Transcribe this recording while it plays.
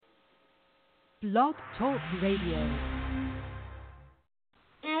Blog Talk Radio.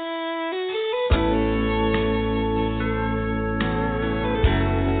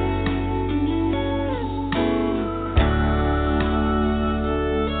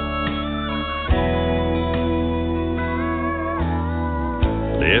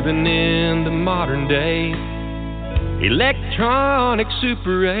 Living in the modern day, electronic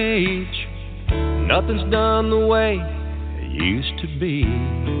super age, nothing's done the way it used to be.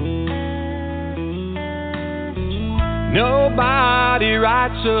 Nobody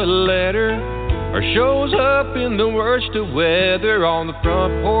writes a letter or shows up in the worst of weather on the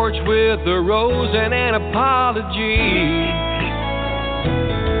front porch with a rose and an apology.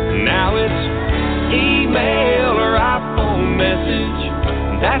 Now it's email or iPhone message.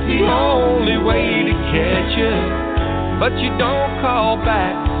 That's the only way to catch you, but you don't call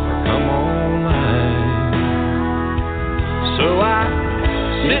back or come online. So I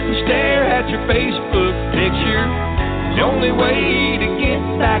sit and stare at your Facebook picture. The only way to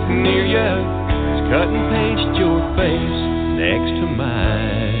get back near you is cut and paste your face next to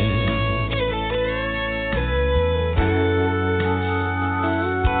mine.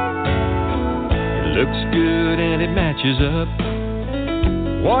 It looks good and it matches up.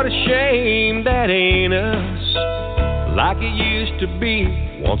 What a shame that ain't us, like it used to be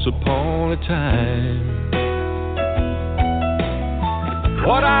once upon a time.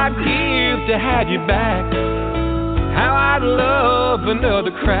 What I'd give to have you back, how I'd love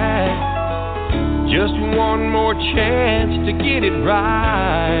another crack, just one more chance to get it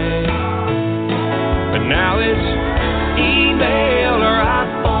right. But now it's email or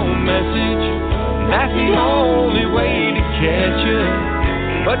iPhone message, that's the only way to catch you.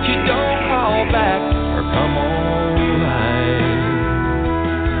 But you don't call back or come online.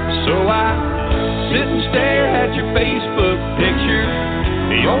 So I sit and stare at your Facebook picture.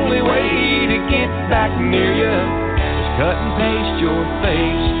 The only way to get back near you is cut and paste your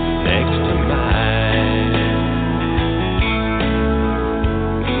face next to mine.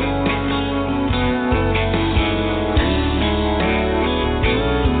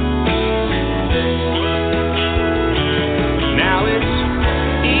 Now it's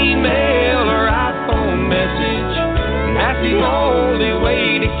email or iPhone message, that's the only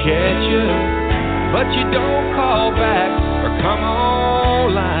way to catch you, but you don't call back or come online.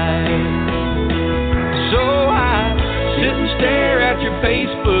 So I sit and stare at your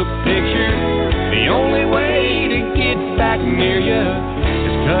Facebook picture. The only way to get back near you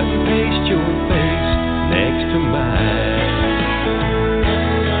is cut and paste your face next to mine.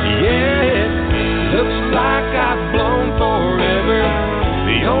 Yeah, it looks like I've blown forever.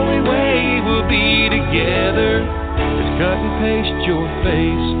 The only way we'll be together is cut and paste your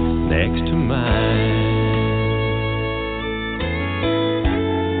face next to mine.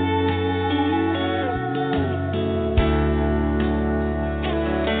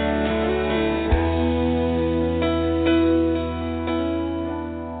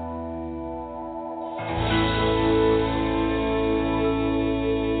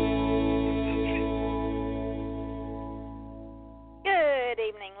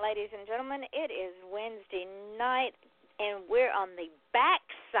 Ladies and gentlemen, it is Wednesday night, and we're on the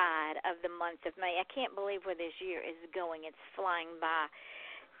backside of the month of May. I can't believe where this year is going. It's flying by.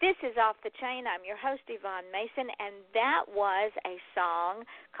 This is Off the Chain. I'm your host, Yvonne Mason, and that was a song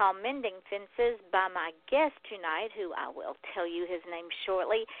called Mending Fences by my guest tonight, who I will tell you his name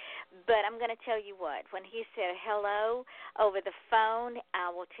shortly. But I'm going to tell you what, when he said hello over the phone,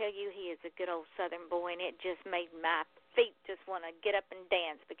 I will tell you he is a good old Southern boy, and it just made my feet just want to get up and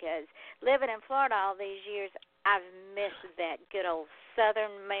dance, because living in Florida all these years, I've missed that good old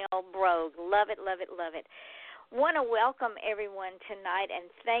Southern male brogue. Love it, love it, love it. Want to welcome everyone tonight and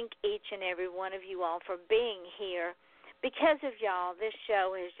thank each and every one of you all for being here. Because of y'all, this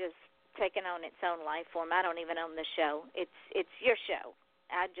show has just taken on its own life form. I don't even own the show. It's your show.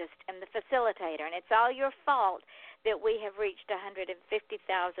 I just am the facilitator, and it's all your fault that we have reached 150,000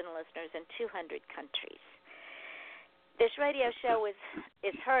 listeners in 200 countries. This radio show is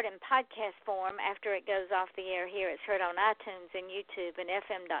heard in podcast form after it goes off the air here. It's heard on iTunes and YouTube and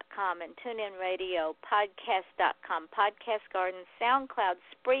FM.com and TuneIn Radio, Podcast.com, Podcast Garden, SoundCloud,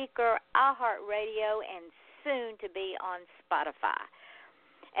 Spreaker, iHeartRadio, and soon to be on Spotify.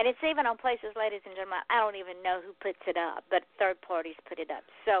 And it's even on places, ladies and gentlemen, I don't even know who puts it up, but third parties put it up.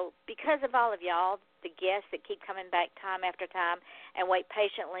 So because of all of y'all, the guests that keep coming back time after time and wait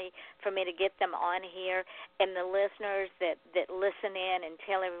patiently for me to get them on here, and the listeners that listen in and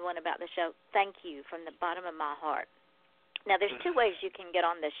tell everyone about the show, thank you from the bottom of my heart. Now, there's two ways you can get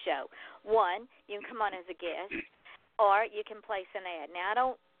on this show. One, you can come on as a guest, or you can place an ad. Now, I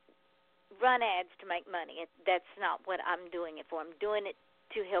don't run ads to make money. That's not what I'm doing it for. I'm doing it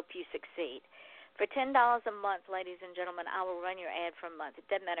to help you succeed. For $10 a month, ladies and gentlemen, I will run your ad for a month. It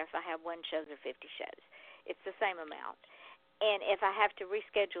doesn't matter if I have 1 show or 50 shows. It's the same amount. And if I have to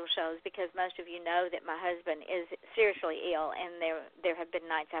reschedule shows, because most of you know that my husband is seriously ill, and there have been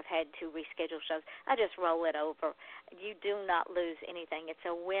nights I've had to reschedule shows, I just roll it over. You do not lose anything. It's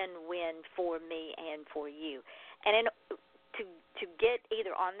a win-win for me and for you. And to get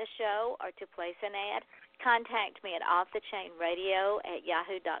either on the show or to place an ad, contact me at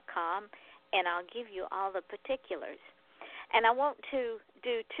offthechainradio@yahoo.com, and I'll give you all the particulars. And I want to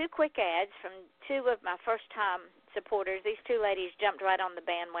do 2 quick ads from 2 of my first-time supporters. These 2 ladies jumped right on the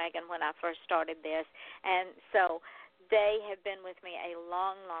bandwagon when I first started this, and so they have been with me a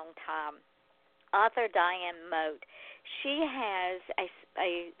long, long time. Author Diane Mote, she has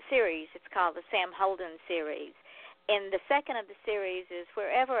a series. It's called the Sam Holden series. And the second of the series is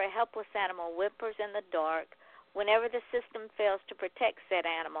wherever a helpless animal whimpers in the dark, whenever the system fails to protect said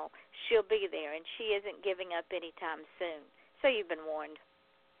animal, she'll be there, and she isn't giving up anytime soon. So you've been warned.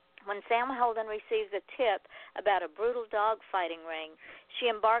 When Sam Holden receives a tip about a brutal dog fighting ring, she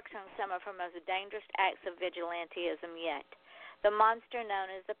embarks on some of her most dangerous acts of vigilantism yet. The monster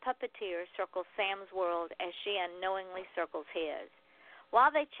known as the puppeteer circles Sam's world as she unknowingly circles his. While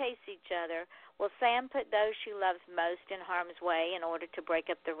they chase each other, will Sam put those she loves most in harm's way in order to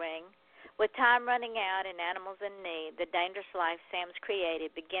break up the ring? With time running out and animals in need, the dangerous life Sam's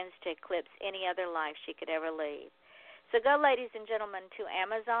created begins to eclipse any other life she could ever lead. So go, ladies and gentlemen, to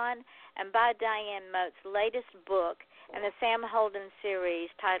Amazon and buy Diane Mote's latest book in the Sam Holden series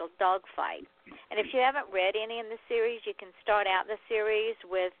titled Dogfight. And if you haven't read any in the series, you can start out the series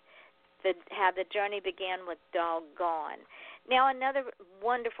with how the journey began with Doggone. Now, another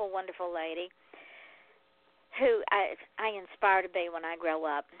wonderful, wonderful lady who I aspire to be when I grow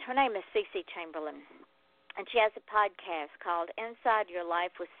up, her name is Cece Chamberlain, and she has a podcast called Inside Your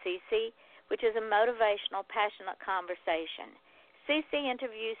Life with Cece, which is a motivational, passionate conversation. Cece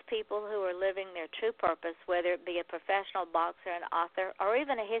interviews people who are living their true purpose, whether it be a professional boxer, an author, or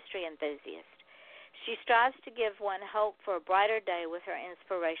even a history enthusiast. She strives to give one hope for a brighter day with her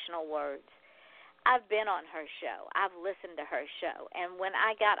inspirational words. I've been on her show. I've listened to her show. And when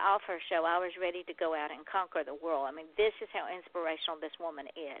I got off her show, I was ready to go out and conquer the world. I mean, this is how inspirational this woman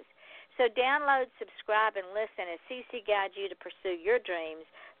is. So download, subscribe, and listen as Cece guides you to pursue your dreams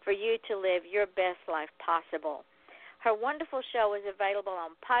for you to live your best life possible. Her wonderful show is available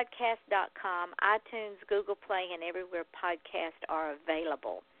on podcast.com, iTunes, Google Play, and everywhere podcasts are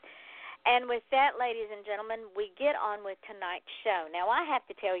available. And with that, ladies and gentlemen, we get on with tonight's show. Now, I have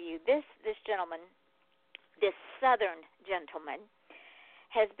to tell you, this gentleman, this Southern gentleman,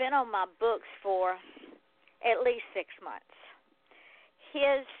 has been on my books for at least 6 months.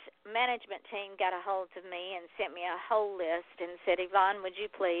 His management team got a hold of me and sent me a whole list and said, Yvonne, would you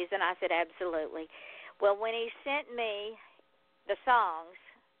please? And I said, absolutely. Well, when he sent me the songs,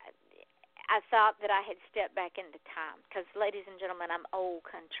 I thought that I had stepped back into time because, ladies and gentlemen, I'm old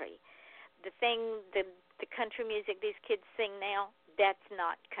country. The country music these kids sing now, that's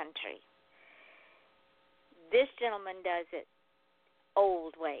not country. This gentleman does it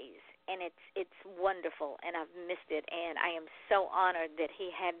old ways, and it's wonderful, and I've missed it, and I am so honored that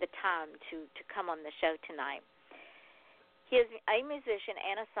he had the time to come on the show tonight. He is a musician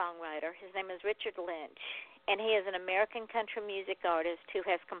and a songwriter. His name is Richard Lynch, and he is an American country music artist who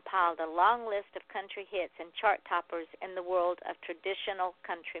has compiled a long list of country hits and chart toppers in the world of traditional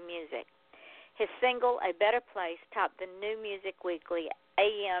country music. His single, A Better Place, topped the New Music Weekly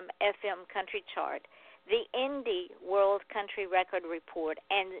AM, FM country chart, the Indie World Country Record Report,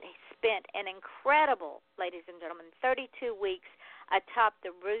 and spent an incredible, ladies and gentlemen, 32 weeks atop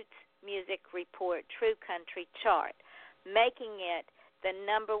the Roots Music Report True Country chart, making it the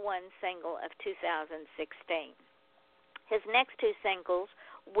 #1 single of 2016. His next 2 singles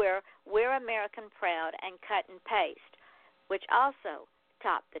were We're American Proud and Cut and Paste, which also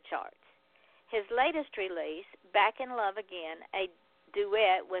topped the charts. His latest release, Back in Love Again, a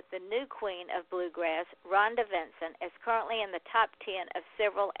duet with the new queen of bluegrass, Rhonda Vincent, is currently in the top 10 of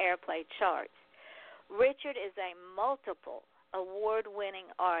several airplay charts. Richard is a multiple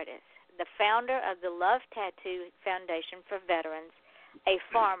award-winning artist, the founder of the Love Tattoo Foundation for Veterans, a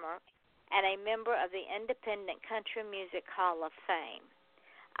farmer, and a member of the Independent Country Music Hall of Fame.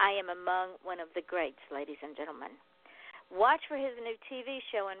 I am among one of the greats, ladies and gentlemen. Watch for his new TV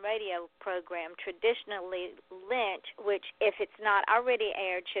show and radio program, Traditionally Lynch, which, if it's not already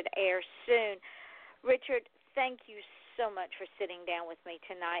aired, should air soon. Richard, thank you so much for sitting down with me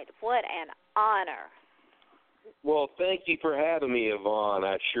tonight. What an honor. Well, thank you for having me, Yvonne.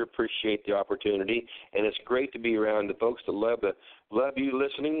 I sure appreciate the opportunity, and it's great to be around the folks that love you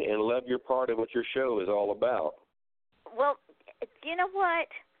listening and love your part of what your show is all about. Well, you know what?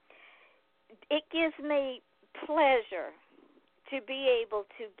 It gives me pleasure to be able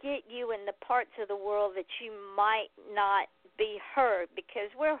to get you in the parts of the world that you might not be heard, because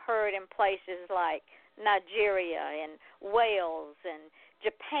we're heard in places like Nigeria and Wales and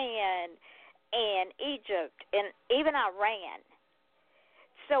Japan and Egypt and even Iran.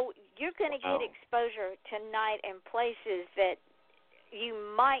 So you're going to get exposure tonight in places that you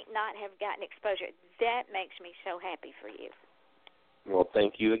might not have gotten exposure. That makes me so happy for you. Well,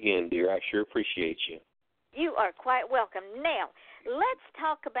 thank you again, dear. I sure appreciate you. You are quite welcome. Now, let's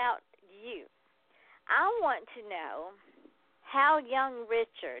talk about you. I want to know how young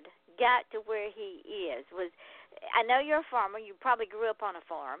Richard got to where he is. I know you're a farmer. You probably grew up on a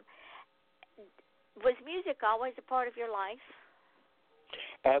farm. Was music always a part of your life?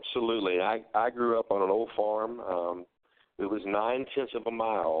 Absolutely. I grew up on an old farm. It was 9/10 of a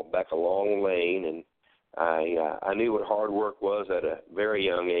mile back a long lane, and I knew what hard work was at a very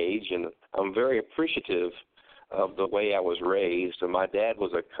young age, and I'm very appreciative of the way I was raised. And my dad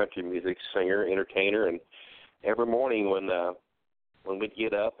was a country music singer, entertainer, and every morning when we'd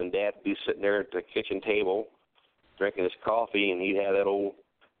get up and Dad would be sitting there at the kitchen table drinking his coffee, and he'd have that old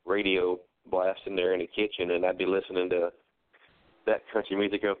radio blasting there in the kitchen, and I'd be listening to that country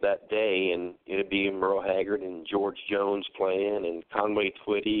music of that day, and it'd be Merle Haggard and George Jones playing, and Conway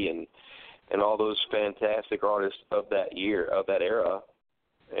Twitty, and all those fantastic artists of that era.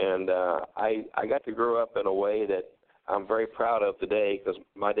 And I got to grow up in a way that I'm very proud of today, because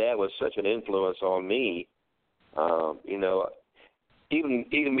my dad was such an influence on me.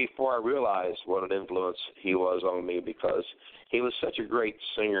 Even before I realized what an influence he was on me, because he was such a great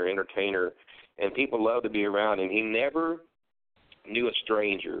singer, entertainer, and people loved to be around him. He never knew a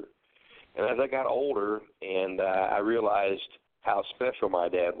stranger. And as I got older and I realized how special my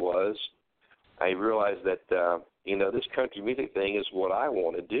dad was, I realized that, this country music thing is what I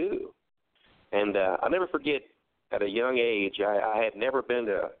want to do. And I'll never forget, at a young age, I had never been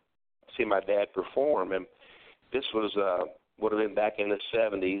to see my dad perform, and this would have been back in the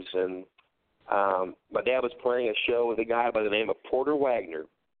 70s, and my dad was playing a show with a guy by the name of Porter Wagner,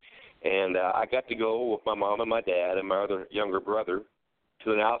 and I got to go with my mom and my dad and my other younger brother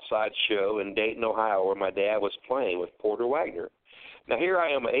to an outside show in Dayton, Ohio, where my dad was playing with Porter Wagner. Now, here I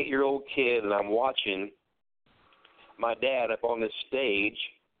am, an 8-year-old kid, and I'm watching my dad up on this stage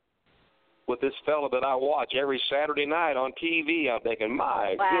with this fella that I watch every Saturday night on TV. I'm thinking,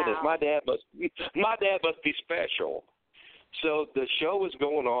 my goodness, my dad must be special. So the show was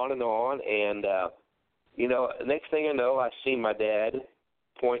going on, and next thing I know, I see my dad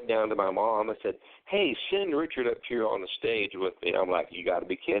point down to my mom. I said, "Hey, send Richard up here on the stage with me." I'm like, "You got to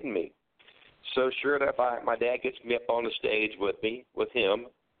be kidding me." So sure enough, my dad gets me up on the stage with him.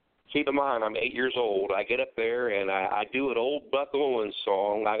 Keep in mind, I'm 8 years old. I get up there, and I do an old Buck Owens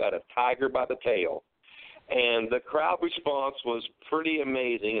song, "I Got a Tiger by the Tail." And the crowd response was pretty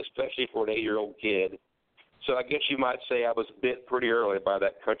amazing, especially for an 8-year-old kid. So I guess you might say I was bit pretty early by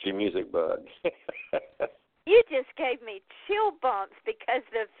that country music bug. You just gave me chill bumps, because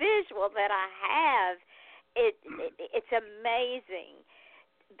the visual that I have, it's amazing.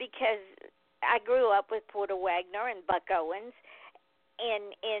 Because I grew up with Porter Wagner and Buck Owens,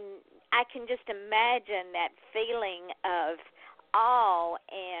 and I can just imagine that feeling of awe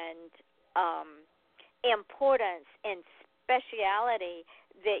and importance and speciality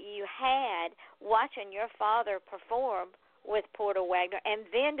that you had watching your father perform with Porter Wagner, and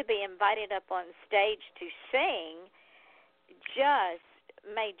then to be invited up on stage to sing just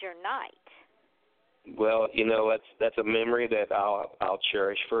made your night. Well, that's a memory that I'll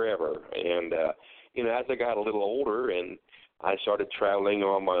cherish forever. And as I got a little older and I started traveling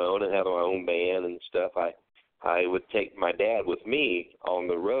on my own and having my own band and stuff, I would take my dad with me on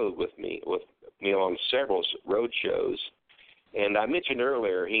the road with me on several road shows. And I mentioned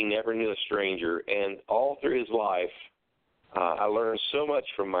earlier, he never knew a stranger, and all through his life, I learned so much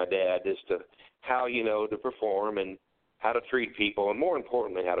from my dad as to how, to perform and how to treat people, and more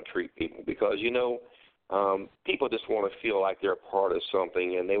importantly, how to treat people, because, people just want to feel like they're a part of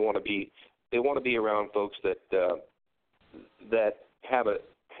something, and they want to be around folks that have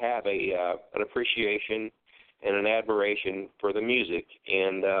an appreciation and an admiration for the music.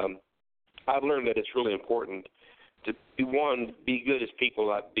 And I've learned that it's really important to be good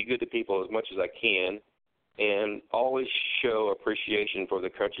to people as much as I can, and always show appreciation for the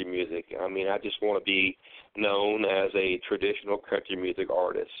country music. I mean, I just want to be known as a traditional country music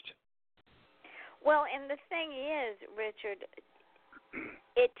artist. Well, and the thing is, Richard,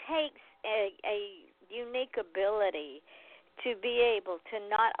 it takes a unique ability to be able to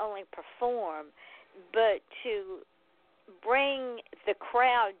not only perform, but to bring the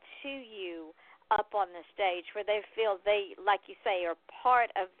crowd to you up on the stage where they feel they, like you say, are part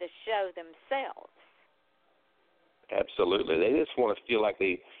of the show themselves. Absolutely. They just want to feel like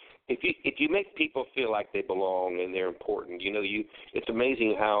if you make people feel like they belong and they're important, it's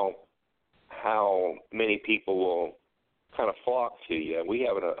amazing how many people will kind of flock to you. We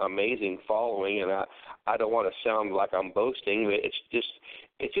have an amazing following, and I don't want to sound like I'm boasting, but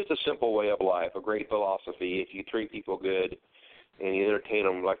it's just a simple way of life, a great philosophy. If you treat people good and you entertain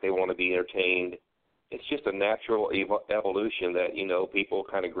them like they want to be entertained, it's just a natural evolution that, people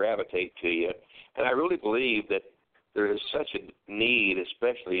kind of gravitate to you. And I really believe that there is such a need,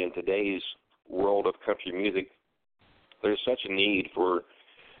 especially in today's world of country music, there's such a need for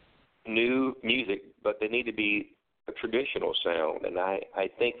new music, but they need to be a traditional sound. And I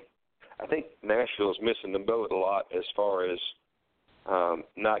think Nashville's missing the boat a lot as far as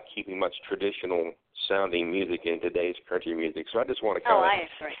not keeping much traditional sounding music in today's country music. So I just want to kind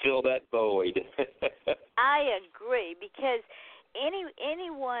of fill that void. I agree, because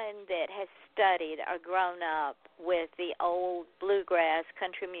anyone that has studied or grown up with the old bluegrass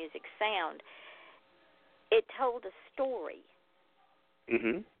country music sound, it told a story.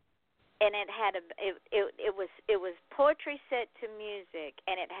 Mhm. And it had it was poetry set to music,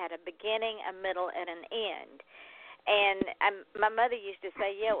 and it had a beginning, a middle, and an end. And my mother used to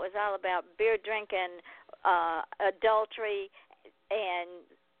say, it was all about beer drinking, adultery, and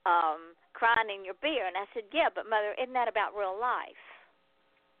crying in your beer. And I said, yeah, but Mother, isn't that about real life?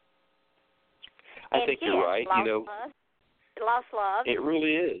 I think you're right. Lost love. It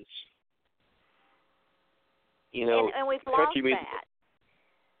really is. And we've lost music, that.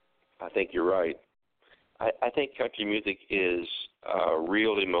 I think you're right. I think country music is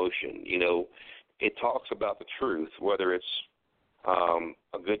real emotion. It talks about the truth, whether it's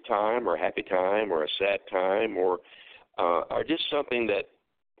a good time or a happy time or a sad time or just something that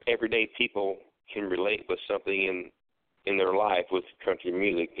everyday people can relate with, something in their life with country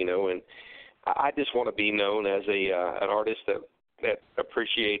music, And I just want to be known as an artist that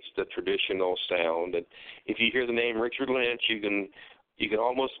appreciates the traditional sound. And if you hear the name Richard Lynch, you can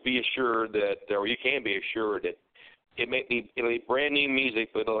almost be assured or you can be assured that it'll be brand new music,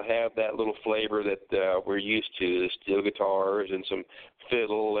 but it'll have that little flavor that we're used to, the steel guitars and some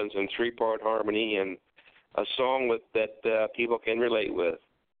fiddle and some three-part harmony and a song that people can relate with.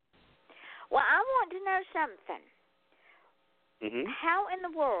 Well, I want to know something. Mm-hmm. How in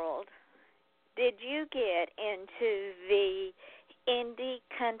the world did you get into the Indie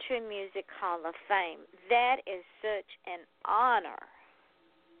Country Music Hall of Fame? That is such an honor.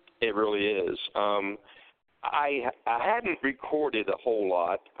 It really is. I hadn't recorded a whole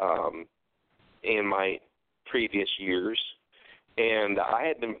lot in my previous years, and I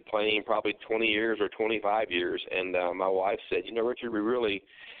had been playing probably 20 years or 25 years, and my wife said, Richard,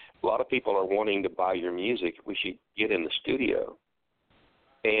 a lot of people are wanting to buy your music. We should get in the studio.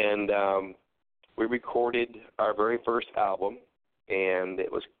 And we recorded our very first album, and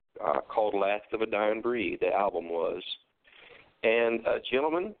it was called Last of a Dying Breed, the album was. And a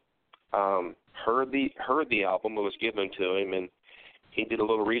gentleman heard the album that was given to him, and he did a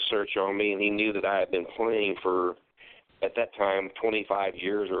little research on me, and he knew that I had been playing for, at that time, 25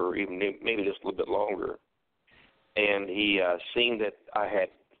 years or even maybe just a little bit longer. And he seen that I had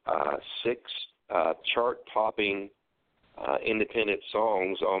 6 chart-topping independent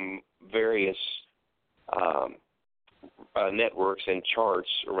songs on various networks and charts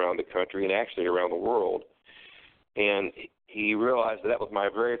around the country and actually around the world. And he realized that was my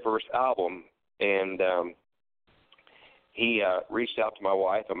very first album, and he reached out to my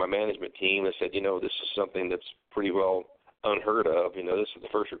wife and my management team and said, this is something that's pretty well unheard of. This is the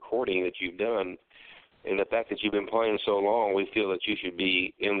first recording that you've done, and the fact that you've been playing so long, we feel that you should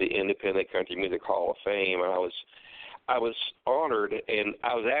be in the Independent Country Music Hall of Fame. And I was honored, and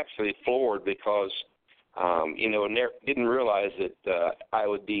I was actually floored because, didn't realize that I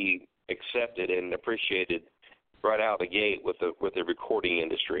would be accepted and appreciated right out of the gate with the recording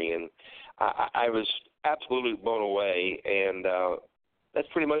industry, and I was absolutely blown away. And that's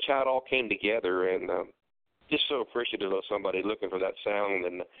pretty much how it all came together. And just so appreciative of somebody looking for that sound,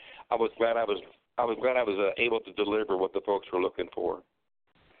 and I was glad I was able to deliver what the folks were looking for.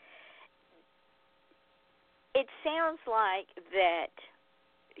 It sounds like that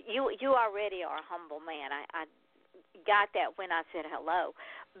you already are a humble man. I got that when I said hello,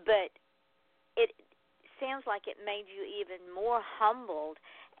 but it sounds like it made you even more humbled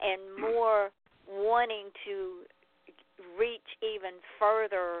and more wanting to reach even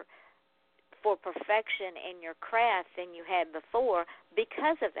further for perfection in your craft than you had before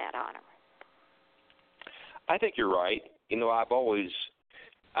because of that honor? I think you're right. I've always,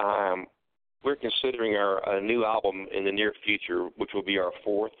 we're considering a new album in the near future, which will be our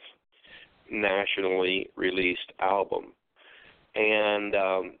 4th nationally released album. And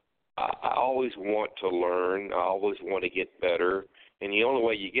I always want to learn. I always want to get better. And the only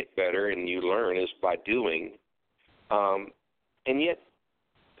way you get better and you learn is by doing. And yet,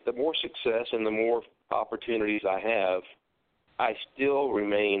 the more success and the more opportunities I have, I still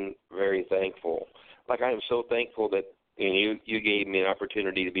remain very thankful. Like, I am so thankful that you gave me an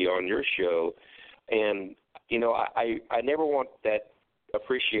opportunity to be on your show. And, I never want that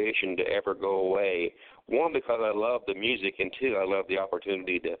appreciation to ever go away. One, because I love the music, and two, I love the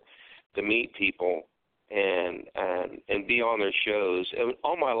opportunity to meet people and be on their shows. And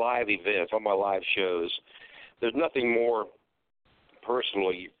on my live events, on my live shows, there's nothing more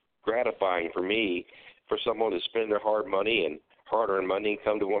personally gratifying for me for someone to spend their hard-earned money and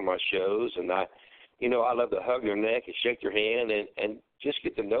come to one of my shows. And I love to hug their neck and shake their hand and just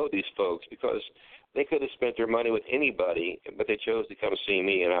get to know these folks, because they could have spent their money with anybody, but they chose to come see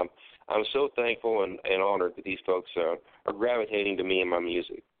me. And I'm so thankful and honored that these folks are gravitating to me and my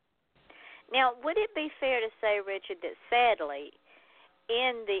music. Now, would it be fair to say, Richard, that sadly,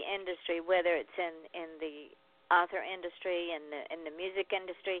 in the industry, whether it's in the author industry and in the music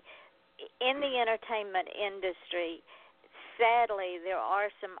industry, in the entertainment industry, sadly, there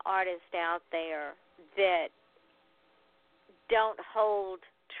are some artists out there that don't hold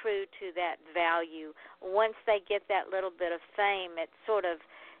true to that value. Once they get that little bit of fame, it sort of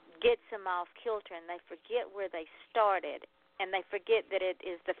gets them off kilter, and they forget where they started, and they forget that it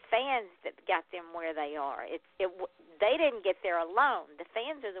is the fans that got them where they are. They didn't get there alone. The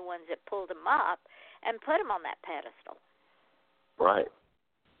fans are the ones that pulled them up and put them on that pedestal. Right.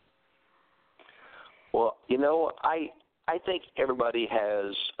 Well, I think everybody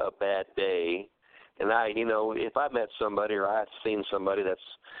has a bad day. And if I met somebody or I've seen somebody that's,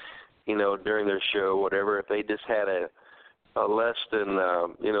 during their show, whatever, if they just had a less than,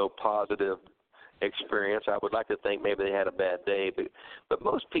 positive experience, I would like to think maybe they had a bad day. But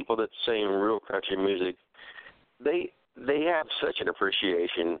most people that sing real country music, they have such an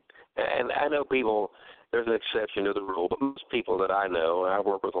appreciation. And I know people, there's an exception to the rule, but most people that I know, and I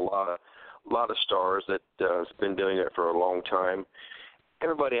work with a lot of stars that have been doing it for a long time,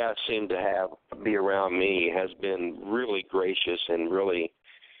 everybody I've seemed to be around me has been really gracious and really,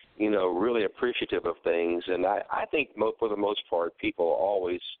 really appreciative of things. And I think for the most part, people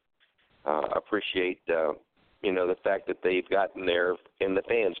always appreciate, the fact that they've gotten there and the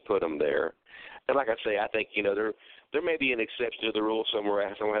fans put them there. And like I say, I think, there may be an exception to the rule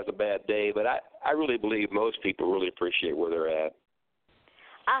somewhere. Someone has a bad day, but I really believe most people really appreciate where they're at.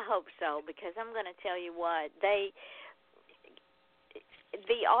 I hope so, because I'm going to tell you what, the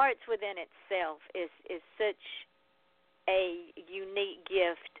arts within itself is such a unique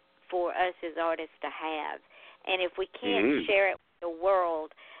gift for us as artists to have. And if we can't share it with the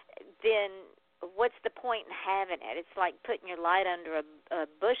world, then what's the point in having it? It's like putting your light under a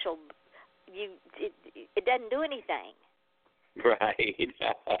bushel. It doesn't do anything. Right.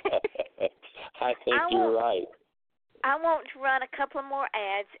 I think you're right. I want to run a couple of more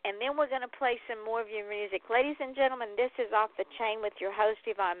ads, and then we're going to play some more of your music. Ladies and gentlemen, this is Off the Chain with your host,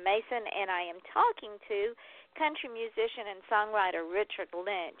 Yvonne Mason, and I am talking to country musician and songwriter Richard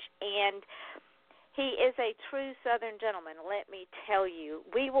Lynch. And he is a true Southern gentleman, let me tell you.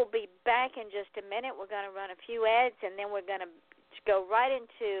 We will be back in just a minute. We're going to run a few ads, and then we're going to go right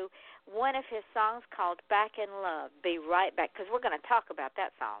into one of his songs called Back in Love. Be right back, because we're going to talk about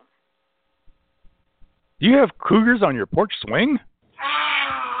that song. Do you have cougars on your porch swing?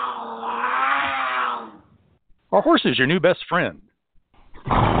 Are horses your new best friend?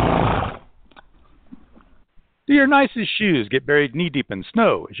 Do your nicest shoes get buried knee-deep in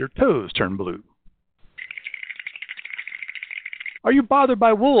snow as your toes turn blue? Are you bothered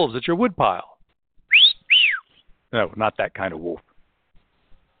by wolves at your woodpile? No, not that kind of wolf.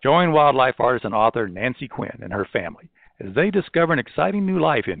 Join wildlife artist and author Nancy Quinn and her family as they discover an exciting new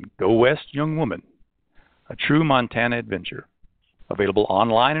life in Go West, Young Woman, a true Montana adventure. Available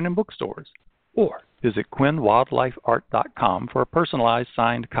online and in bookstores. Or visit QuinnWildlifeArt.com for a personalized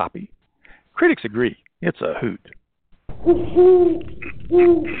signed copy. Critics agree, it's a hoot.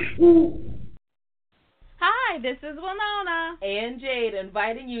 Hi, this is Winona and Jade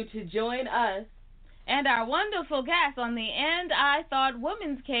inviting you to join us and our wonderful guests on the And I Thought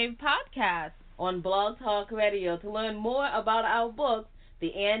Women's Cave podcast on Blog Talk Radio to learn more about our books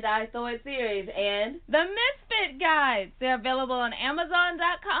the And I Thought series, and the Misfit Guides. They're available on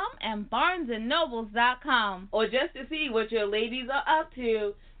Amazon.com and BarnesandNobles.com. Or just to see what your ladies are up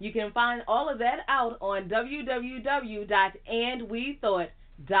to, you can find all of that out on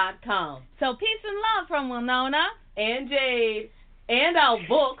www.andwethought.com. So peace and love from Winona and Jade and our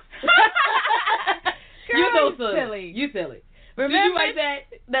books. You're so silly. You silly. Remember, did you write that?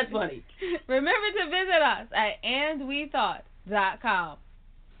 That's funny. Remember to visit us at andwethought.com.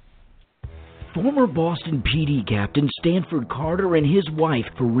 Former Boston PD Captain Stanford Carter and his wife,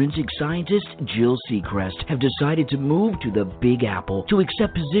 forensic scientist Jill Seacrest, have decided to move to the Big Apple to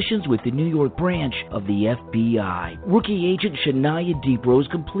accept positions with the New York branch of the FBI. Rookie agent Shania Deeprose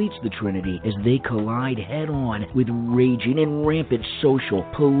completes the trinity as they collide head-on with raging and rampant social,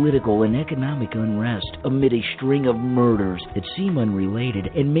 political, and economic unrest amid a string of murders that seem unrelated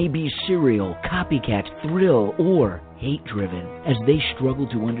and may be serial, copycat, thrill, or hate-driven. As they struggle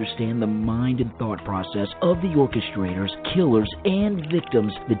to understand the mind and thought process of the orchestrators, killers, and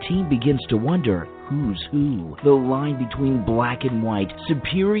victims, the team begins to wonder who's who. The line between black and white,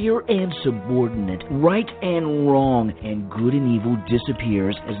 superior and subordinate, right and wrong, and good and evil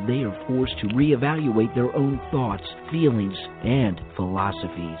disappears as they are forced to reevaluate their own thoughts, feelings, and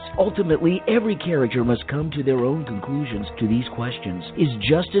philosophies. Ultimately, every character must come to their own conclusions to these questions. Is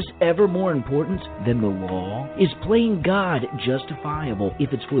justice ever more important than the law? Is playing God justifiable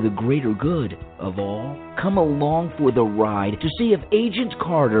if it's for the greater good of all? Come along for the ride to see if Agent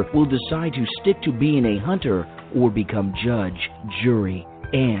Carter will decide to stick to being a hunter or become judge, jury,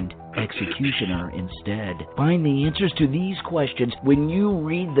 and executioner instead. Find the answers to these questions when you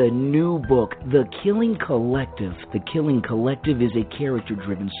read the new book, The Killing Collective. The Killing Collective is a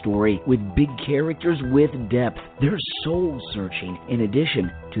character-driven story with big characters with depth. They're soul-searching in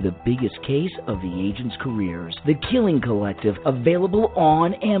addition to the biggest case of the agents' careers. The Killing Collective, available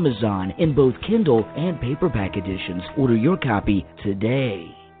on Amazon in both Kindle and paperback editions. Order your copy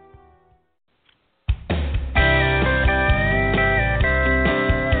today.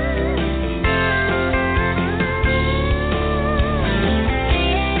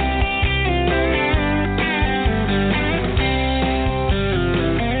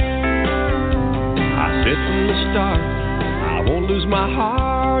 Start, I won't lose my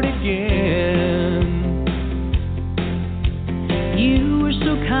heart again. You were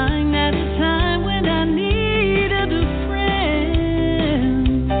so kind at a time when I needed a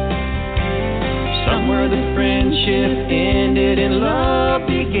friend. Somewhere the friendship ended and love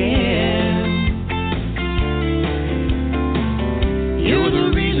began. You're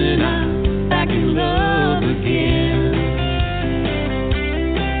the reason I'm back in love again.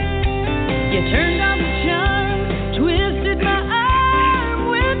 You turned on the charm, twisted my arm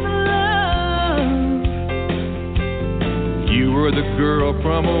with love. You were the girl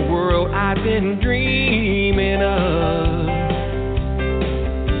from a world I've been dreaming of.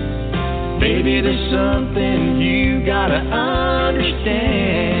 Baby, there's something you gotta understand.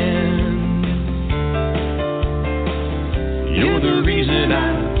 You're the reason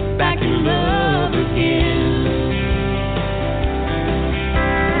I'm back in love again.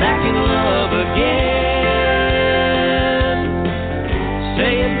 Back in love again.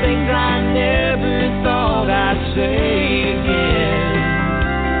 Saying things I never thought I'd say again.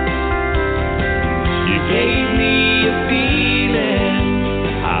 You gave me a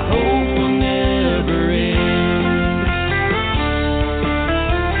feeling I hope will never end.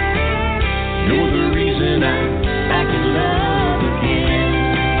 You're the reason I'm back in love again.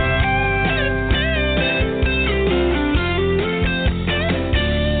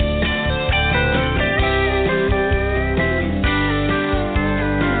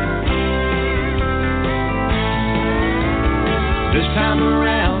 This time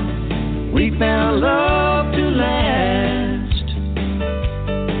around, we found love to last.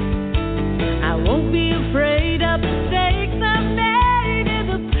 I won't be afraid of mistakes I've made in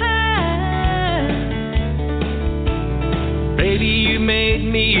the past. Baby, you made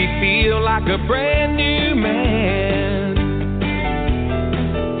me feel like a brand new man.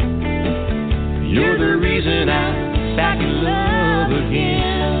 You're the reason I'm back in love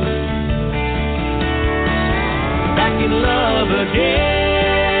again. Back in love again.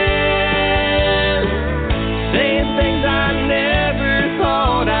 Saying things I never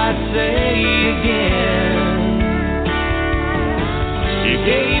thought I'd say again. You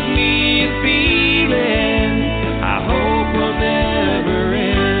gave me a feeling I hope will never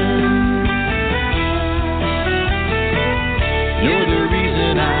end. You're the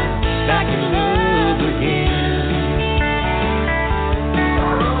reason I'm back in love again.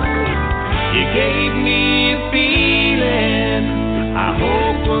 You gave me a feeling I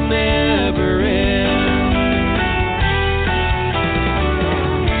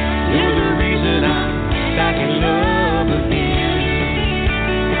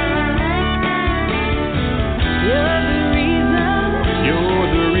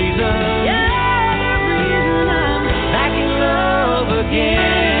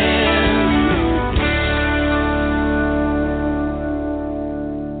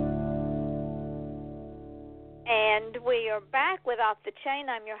Off the Chain.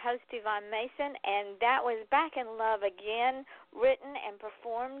 I'm your host, Yvonne Mason, and that was Back in Love Again, written and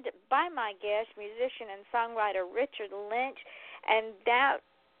performed by my guest, musician and songwriter Richard Lynch, and that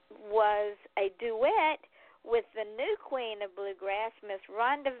was a duet with the new queen of bluegrass, Miss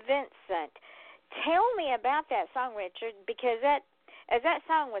Rhonda Vincent. Tell me about that song, Richard, because as that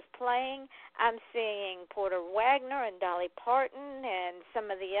song was playing, I'm seeing Porter Wagner and Dolly Parton and some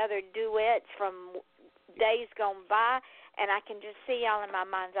of the other duets from days gone by, and I can just see y'all in my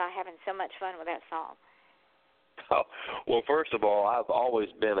mind's eye having so much fun with that song. Oh, well, first of all, I've always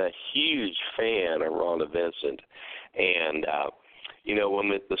been a huge fan of Rhonda Vincent, and when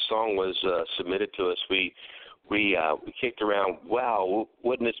the song was submitted to us, we kicked around, wow,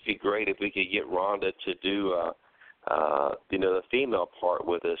 wouldn't this be great if we could get Rhonda to do the female part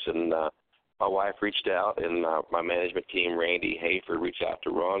with us? And my wife reached out, and my management team, Randy Hafer, reached out to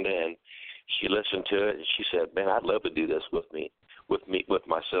Rhonda, and she listened to it, and she said, man, I'd love to do this with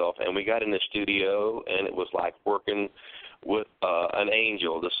myself. And we got in the studio, and it was like working with an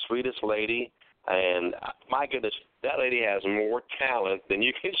angel, the sweetest lady. And my goodness, that lady has more talent than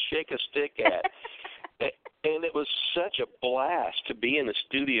you can shake a stick at. And it was such a blast to be in the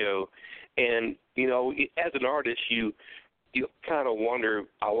studio. And, as an artist, you kind of wonder,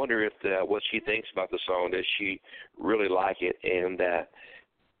 I wonder if what she thinks about the song, does she really like it? And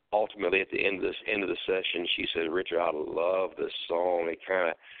ultimately, at the end of the session, she said, Richard, I love this song. It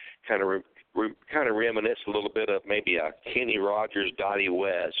kind of reminisce a little bit of maybe a Kenny Rogers, Dottie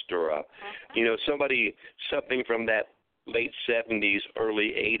West, or something from that late 70s,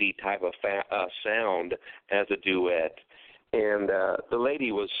 early 80 type of sound as a duet. And the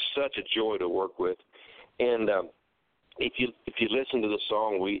lady was such a joy to work with. And if you listen to the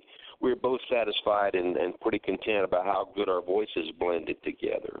song, we were both satisfied and pretty content about how good our voices blended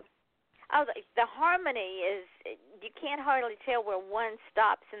together. Oh, the harmony is, you can't hardly tell where one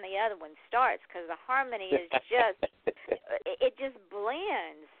stops and the other one starts, because the harmony is just, it just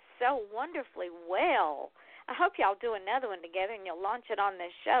blends so wonderfully well. I hope y'all do another one together and you'll launch it on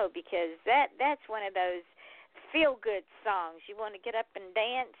this show, because that's one of those feel-good songs. You want to get up and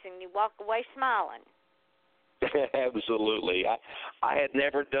dance and you walk away smiling. Absolutely. I had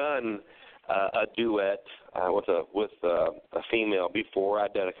never done a duet with a female before.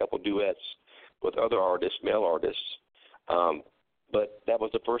 I'd done a couple duets with other artists, male artists, but that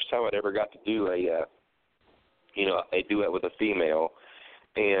was the first time I'd ever got to do a duet with a female.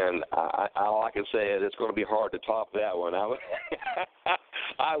 And all I can say is it's going to be hard to top that one. I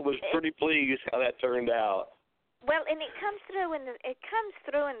was pretty pleased how that turned out. Well, and it comes through in the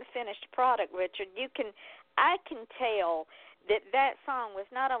finished product, Richard. I can tell that song was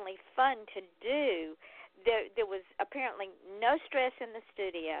not only fun to do. There was apparently no stress in the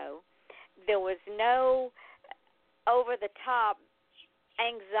studio. There was no over the top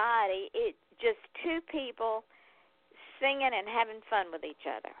anxiety. It just two people singing and having fun with each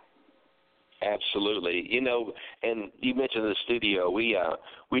other. Absolutely. And you mentioned the studio. We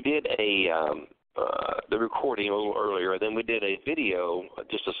did the recording a little earlier, then we did a video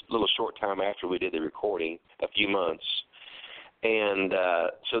just a little short time after we did the recording, a few months. And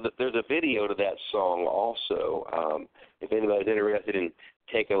so there's a video to that song also. If anybody's interested in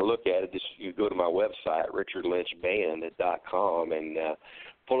taking a look at it, just you go to my website, richardlynchband.com, and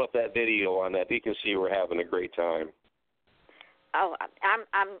pull up that video on that. You can see we're having a great time. Oh,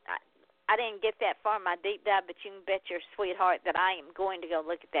 I didn't get that far in my deep dive, but you can bet your sweetheart that I am going to go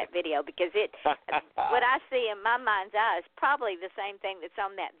look at that video, because what I see in my mind's eye is probably the same thing that's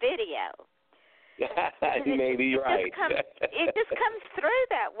on that video. You may be right. It just comes through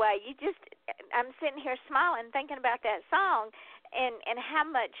that way. I'm sitting here smiling, thinking about that song, and how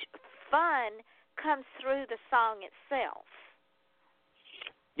much fun comes through the song itself.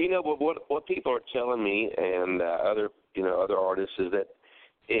 What people are telling me, and other artists, is that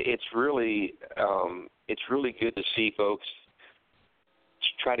it's really good to see folks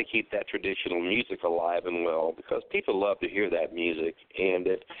try to keep that traditional music alive and well, because people love to hear that music. And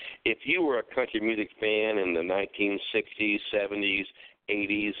if you were a country music fan in the 1960s, 70s,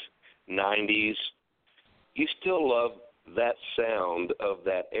 80s, 90s, you still love that sound of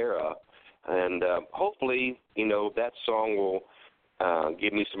that era. And hopefully, that song will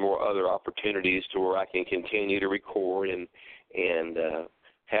give me some more other opportunities to where I can continue to record and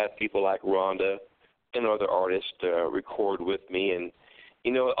have people like Rhonda and other artists record with me. And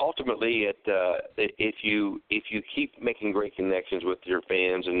ultimately, if you keep making great connections with your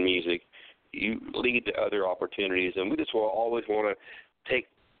fans and music, you lead to other opportunities. And we just will always want to take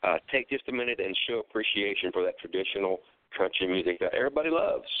just a minute and show appreciation for that traditional country music that everybody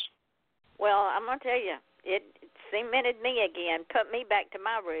loves. Well, I'm going to tell you, It cemented me again, put me back to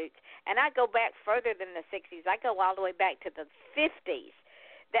my roots. And I go back further than the 60s. I go all the way back to the 50s.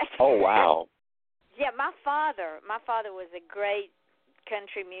 Oh, wow. Yeah, my father was a great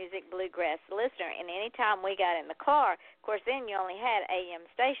country music bluegrass listener, and anytime we got in the car, of course then you only had AM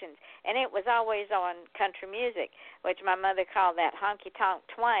stations, and it was always on country music, which my mother called that honky-tonk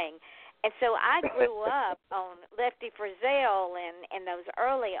twang. And so I grew up on Lefty Frizzell and those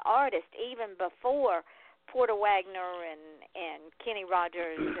early artists, even before Porter Wagoner and Kenny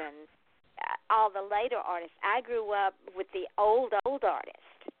Rogers and all the later artists. I grew up with the old artists.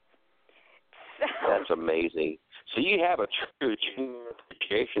 So, that's amazing. So you have a true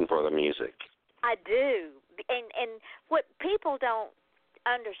appreciation for the music. I do. And what people don't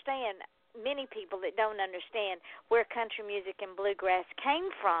understand, many people that don't understand where country music and bluegrass came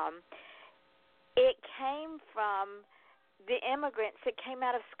from, it came from the immigrants that came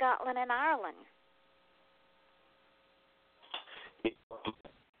out of Scotland and Ireland.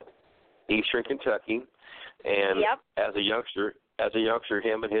 Eastern Kentucky, and yep. as a youngster,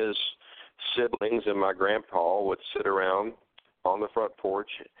 him and his siblings and my grandpa would sit around on the front porch,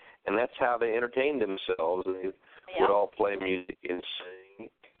 and that's how they entertained themselves. They would all play music and sing,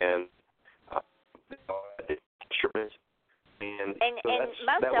 and instruments. And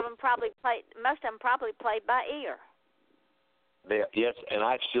most of them probably played by ear. Yes, and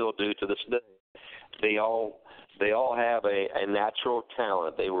I still do to this day. They all have a natural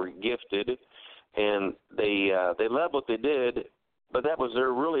talent. They were gifted, and they loved what they did. But that was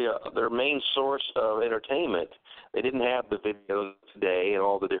their main source of entertainment. They didn't have the videos today and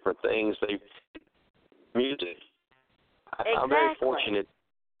all the different things. Music. Exactly. I'm very fortunate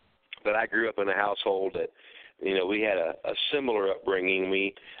that I grew up in a household that, we had a similar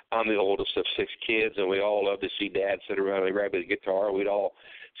upbringing. I'm the oldest of 6 kids, and we all loved to see Dad sit around and grab his guitar. We'd all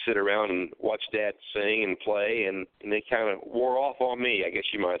sit around and watch Dad sing and play, and they kind of wore off on me, I guess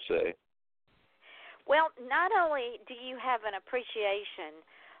you might say. Well, not only do you have an appreciation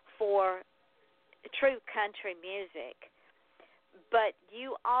for true country music, but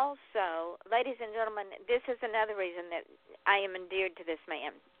you also, ladies and gentlemen, this is another reason that I am endeared to this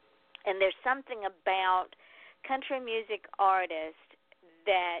man. And there's something about country music artists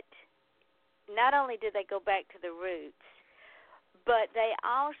that not only do they go back to the roots, but they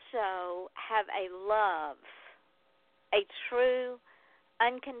also have a love, a true,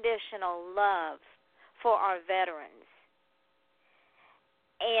 unconditional love for our veterans.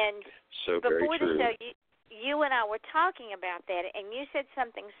 And so before the show, you and I were talking about that, and you said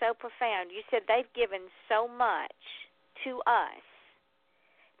something so profound. You said they've given so much to us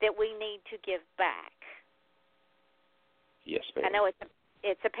that we need to give back. Yes, ma'am. I know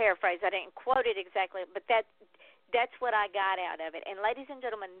it's a paraphrase. I didn't quote it exactly, but that's what I got out of it. And ladies and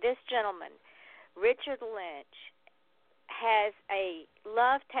gentlemen, this gentleman, Richard Lynch, has a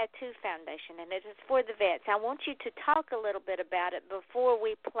Love Tattoo Foundation, and it is for the vets. I want you to talk a little bit about it before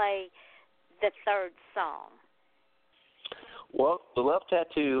we play the third song. Well, the Love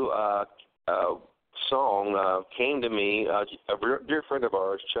Tattoo song came to me. A dear friend of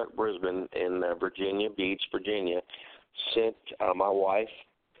ours, Chuck Brisbane in Virginia Beach, Virginia, sent my wife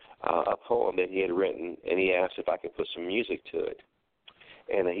a poem that he had written, and he asked if I could put some music to it.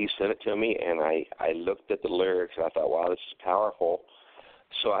 And he sent it to me, and I looked at the lyrics, and I thought, wow, this is powerful.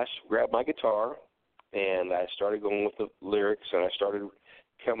 So I grabbed my guitar, and I started going with the lyrics, and I started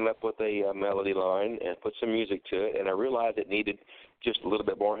coming up with a melody line and put some music to it, and I realized it needed just a little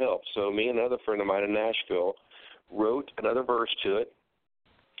bit more help. So me and another friend of mine in Nashville wrote another verse to it,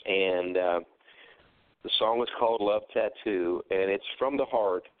 and the song was called Love Tattoo, and it's from the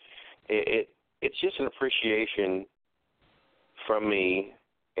heart. It's just an appreciation from me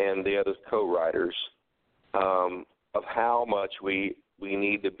and the other co-writers of how much we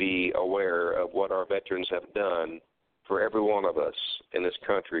need to be aware of what our veterans have done for every one of us in this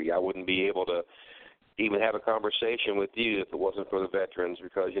country. I wouldn't be able to even have a conversation with you if it wasn't for the veterans,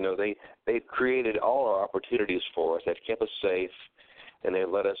 because, they've created all our opportunities for us. They've kept us safe, and they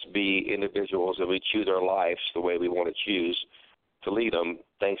let us be individuals, and we choose our lives the way we want to choose to lead them,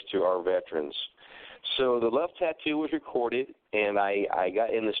 thanks to our veterans. So the Love Tattoo was recorded, and I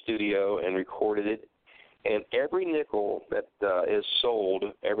got in the studio and recorded it, and every nickel that is sold,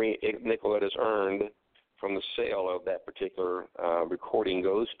 every nickel that is earned from the sale of that particular recording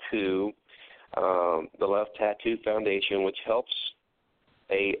goes to the Love Tattoo Foundation, which helps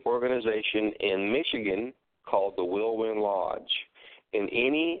a organization in Michigan called the Whirlwind Lodge. And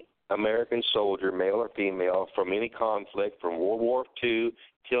any American soldier, male or female, from any conflict from World War II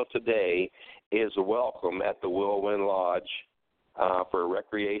till today is welcome at the Whirlwind Lodge for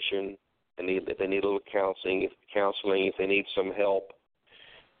recreation if they need a little counseling, if they need some help.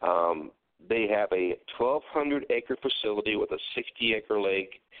 They have a 1,200-acre facility with a 60-acre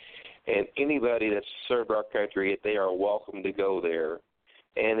lake, and anybody that's served our country, they are welcome to go there.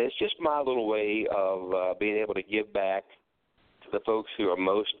 And it's just my little way of being able to give back to the folks who are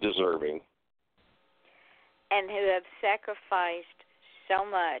most deserving. And who have sacrificed so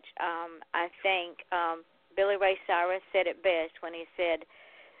much. I think Billy Ray Cyrus said it best when he said,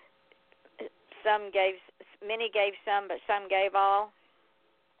 many gave some, but some gave all.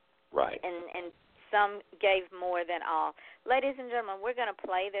 Right. And some gave more than all. Ladies and gentlemen, we're going to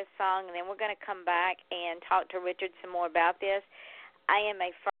play this song, and then we're going to come back and talk to Richard some more about this. I am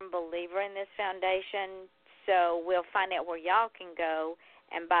a firm believer in this foundation, so we'll find out where y'all can go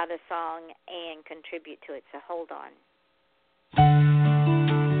and buy the song and contribute to it. So hold on.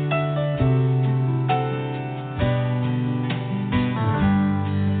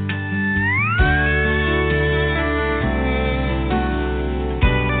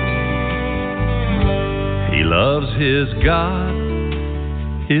 He loves his God,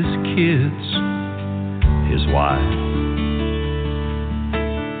 his kids, his wife.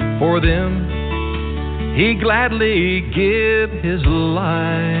 For them, he gladly give his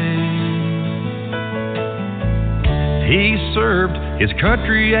life. He served his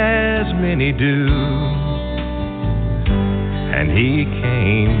country as many do, and he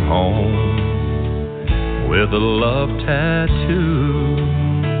came home with a love tattoo.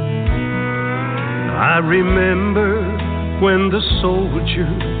 I remember when the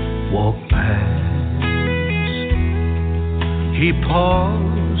soldier walked past. He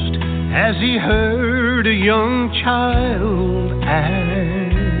paused as he heard a young child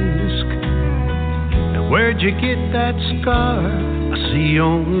ask, "Where'd you get that scar I see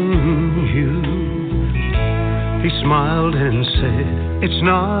on you?" He smiled and said, "It's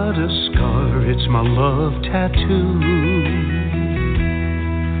not a scar, it's my love tattoo."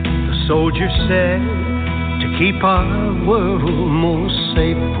 The soldier said, "To keep our world more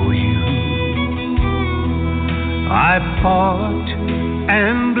safe for you, I fought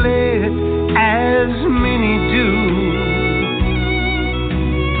and bled as many do.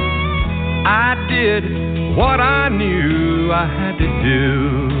 I did what I knew I had to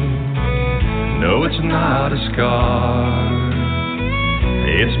do. No, it's not a scar,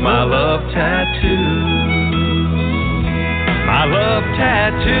 it's my love tattoo. My love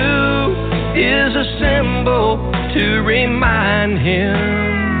tattoo is a symbol to remind him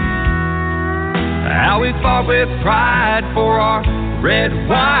how we fought with pride for our red,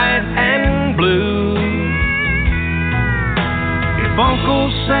 white, and blue. If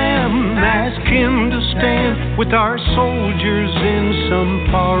Uncle Sam asked him to stand with our soldiers in some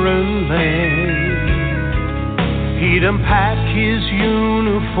foreign land, he'd unpack his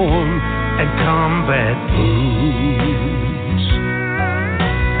uniform and combat boots,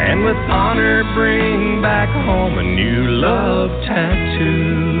 and with honor bring back home a new love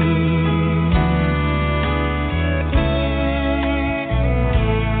tattoo.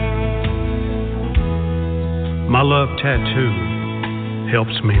 My love tattoo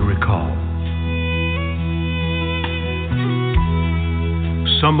helps me recall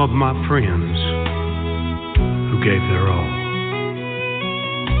some of my friends who gave their all.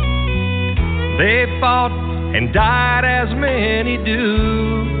 They fought and died as many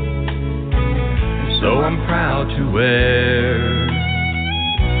do, so I'm proud to wear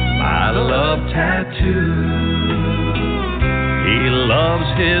my love tattoo. He loves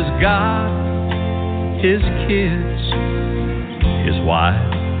his God, his kids, his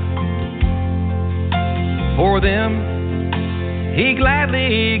wife. For them, he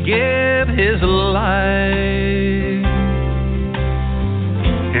gladly gave his life.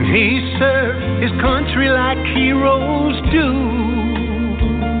 And he served his country like heroes do.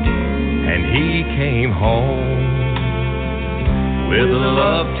 And he came home with a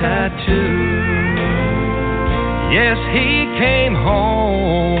love tattoo. Yes, he came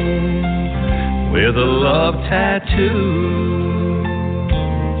home with a love tattoo.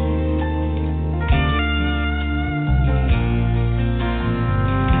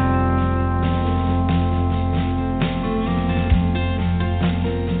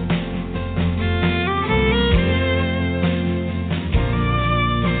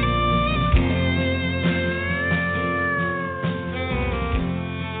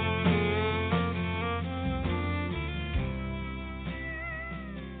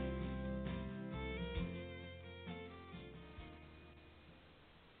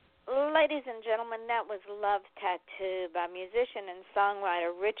 Ladies and gentlemen, that was Love Tattoo by musician and songwriter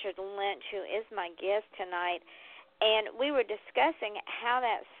Richard Lynch, who is my guest tonight. And we were discussing how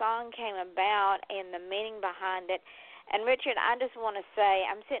that song came about and the meaning behind it. And, Richard, I just want to say,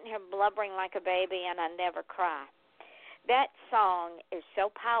 I'm sitting here blubbering like a baby, and I never cry. That song is so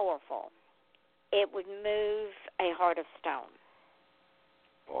powerful, it would move a heart of stone.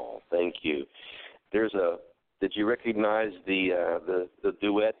 Oh, thank you. Did you recognize the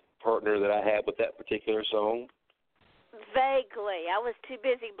duet partner that I had with that particular song? Vaguely. I was too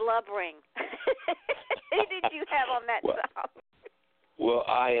busy blubbering. Who did you have on that song? Well,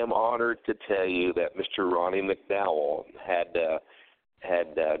 I am honored to tell you that Mr. Ronnie McDowell had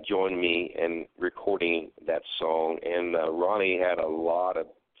joined me in recording that song, and Ronnie had a lot of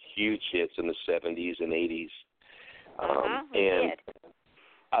huge hits in the 70s and 80s. He did.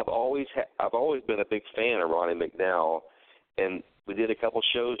 I've always been a big fan of Ronnie McDowell, and we did a couple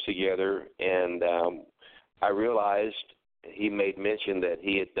shows together, and I realized he made mention that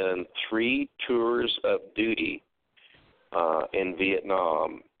he had done 3 tours of duty in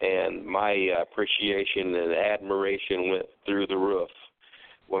Vietnam, and my appreciation and admiration went through the roof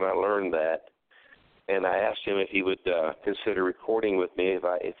when I learned that. And I asked him if he would consider recording with me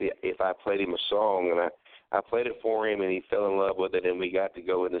if I played him a song, and I played it for him, and he fell in love with it, and we got to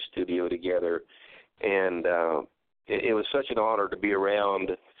go in the studio together. And it was such an honor to be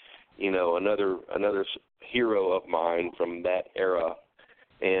around, another hero of mine from that era.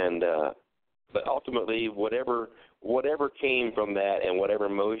 And but ultimately, whatever came from that, and whatever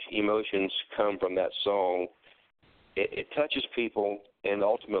emotions come from that song, it touches people, and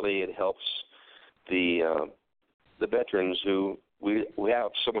ultimately it helps the veterans who we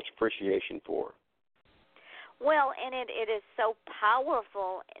have so much appreciation for. Well, and it is so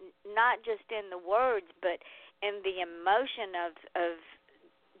powerful, not just in the words, but in the emotion of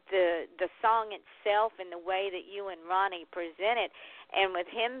the song itself and the way that you and Ronnie present it. And with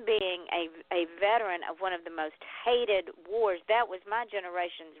him being a veteran of one of the most hated wars, that was my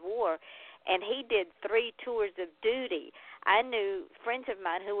generation's war, and he did 3 tours of duty. I knew friends of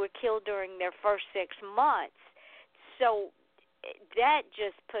mine who were killed during their first 6 months. So that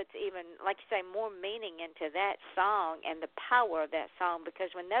just puts even, like you say, more meaning into that song and the power of that song,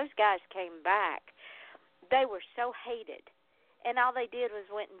 because when those guys came back, they were so hated, and all they did was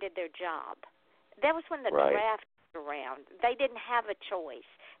went and did their job. That was when the draft was around. They didn't have a choice.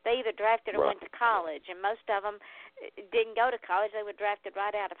 They either drafted or went to college, and most of them didn't go to college. They were drafted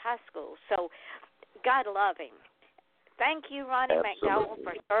right out of high school. So God love him. Thank you, Ronnie McDowell,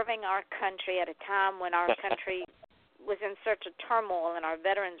 for serving our country at a time when our country was in such a turmoil and our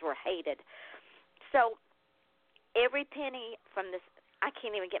veterans were hated. So every penny from this, I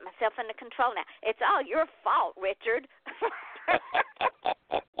can't even get myself under control now. It's all your fault, Richard.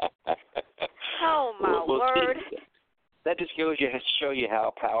 Oh, my word. See, that just goes to show you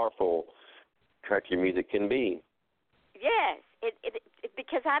how powerful country music can be. Yes,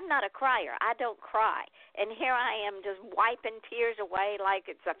 because I'm not a crier. I don't cry. And here I am just wiping tears away like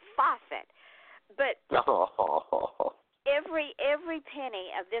it's a faucet. But every penny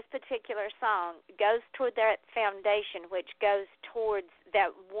of this particular song goes toward that foundation, which goes towards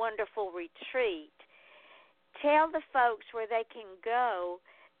that wonderful retreat. Tell the folks where they can go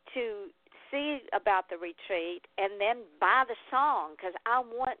to see about the retreat and then buy the song, because I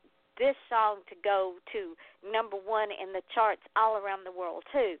want this song to go to #1 in the charts all around the world,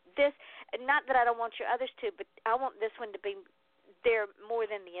 too. This, not that I don't want your others to, but I want this one to be there more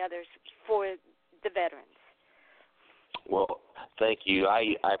than the others for the veterans. Well, thank you.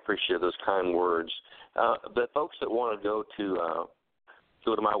 I appreciate those kind words. The folks that want to go to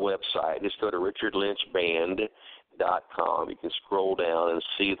my website, just go to richardlynchband.com. You can scroll down and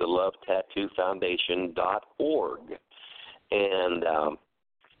see the LoveTattooFoundation.org. And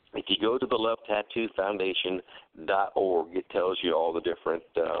if you go to the LoveTattooFoundation.org, it tells you all the different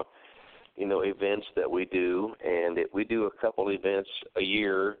events that we do. And we do a couple events a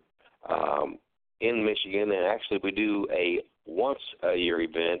year in Michigan, and actually we do a once-a-year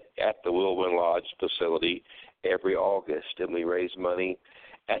event at the Wilwin Lodge facility every August, and we raise money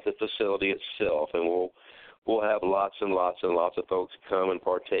at the facility itself, and we'll have lots and lots and lots of folks come and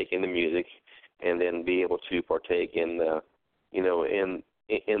partake in the music, and then be able to partake in the, in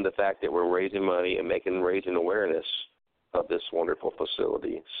the fact that we're raising money and raising awareness of this wonderful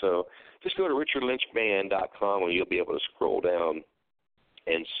facility. So just go to richardlynchband.com, and you'll be able to scroll down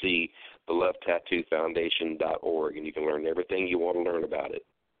and see the LoveTattooFoundation.org, and you can learn everything you want to learn about it.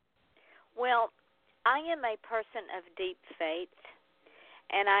 Well, I am a person of deep faith,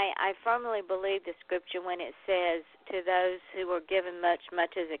 and I firmly believe the scripture when it says, to those who are given much,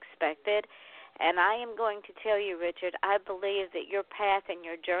 much is expected. And I am going to tell you, Richard, I believe that your path and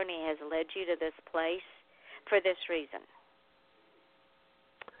your journey has led you to this place, for this reason?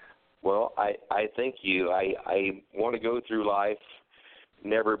 Well, I thank you. I want to go through life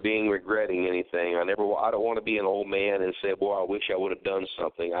never regretting anything. I don't want to be an old man and say, boy, I wish I would have done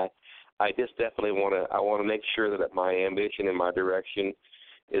something. I just definitely want to make sure that my ambition and my direction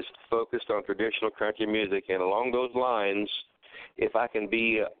is focused on traditional country music, and along those lines, if I can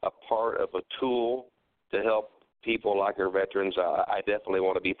be a part of a tool to help people like our veterans, I definitely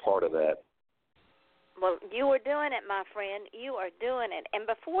want to be part of that. Well, you are doing it, my friend. You are doing it. And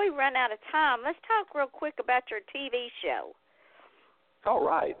before we run out of time, let's talk real quick about your TV show. All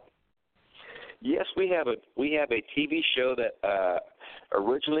right. Yes, we have a TV show that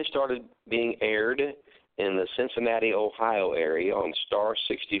originally started being aired in the Cincinnati, Ohio area on Star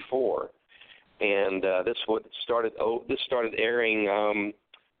 64, and this started airing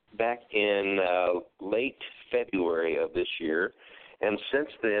back in late February of this year, and since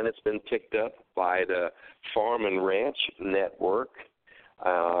then it's been picked up by the Farm and Ranch Network,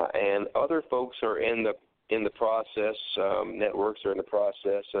 and other folks are in the process. Networks are in the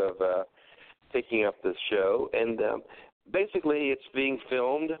process of picking up the show, and basically it's being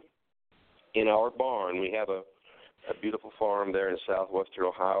filmed in our barn. We have a beautiful farm there in southwestern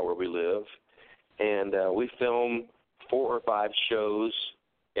Ohio where we live, and we film 4 or 5 shows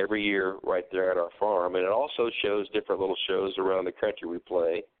every year right there at our farm, and it also shows different little shows around the country we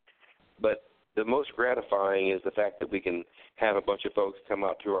play. But the most gratifying is the fact that we can have a bunch of folks come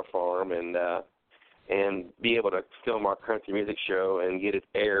out to our farm and be able to film our country music show and get it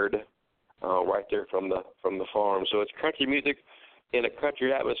aired right there from the farm. So it's country music in a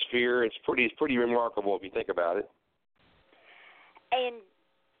country atmosphere. It's pretty remarkable if you think about it. And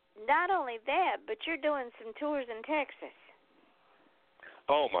not only that, but you're doing some tours in Texas.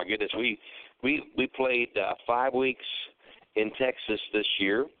 Oh my goodness, we played 5 weeks in Texas this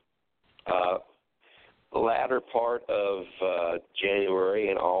year. The latter part of January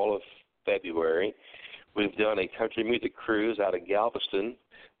and all of February, we've done a country music cruise out of Galveston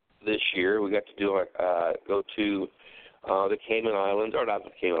this year. We got to go to the Cayman Islands, or not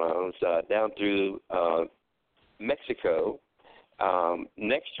the Cayman Islands, down through Mexico.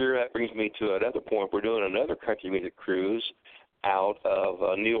 Next year, that brings me to another point. We're doing another country music cruise out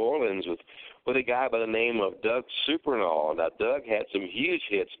of New Orleans with a guy by the name of Doug Supernall. Now, Doug had some huge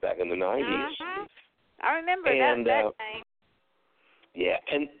hits back in the 90s. Uh-huh. I remember that name. Yeah,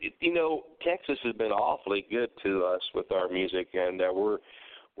 and, Texas has been awfully good to us with our music, and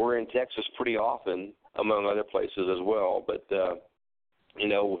we're in Texas pretty often, among other places as well. But, the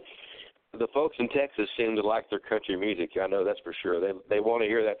folks in Texas seem to like their country music. I know that's for sure. They want to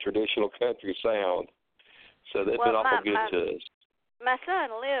hear that traditional country sound. So they've been awful good to us. My son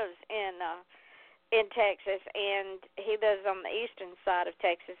lives in Texas, and he lives on the eastern side of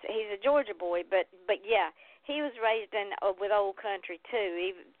Texas. He's a Georgia boy, but yeah, he was raised with old country too.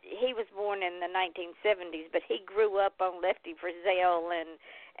 He was born in the 1970s, but he grew up on Lefty Frizzell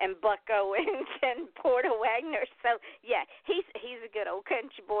and Buck Owens and Porter Wagner. So yeah, he's a good old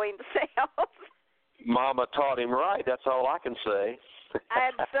country boy himself. Mama taught him right. That's all I can say.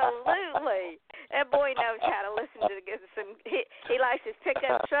 Absolutely. That boy knows how to listen to some. He likes his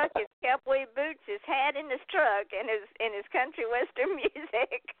pickup truck, his cowboy boots, his hat in his truck, and his country western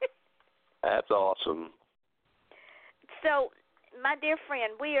music. That's awesome. So, my dear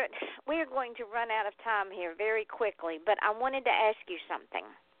friend, we are going to run out of time here very quickly, but I wanted to ask you something.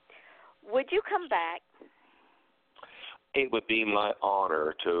 Would you come back? It would be my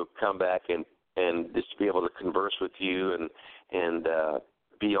honor to come back and just to be able to converse with you and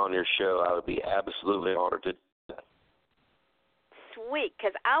be on your show. I would be absolutely honored to do that. Sweet,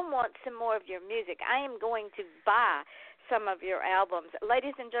 because I want some more of your music. I am going to buy some of your albums.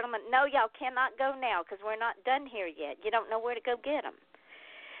 Ladies and gentlemen, no, y'all cannot go now because we're not done here yet. You don't know where to go get them.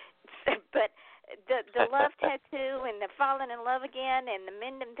 But the Love Tattoo and the Falling in Love Again and the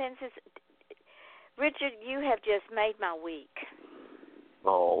Mending Fences, Richard, you have just made my week.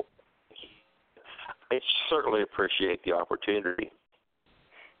 Oh, I certainly appreciate the opportunity.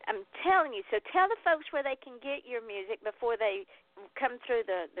 I'm telling you. So tell the folks where they can get your music before they come through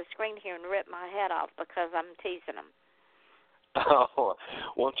the screen here and rip my head off because I'm teasing them. Oh,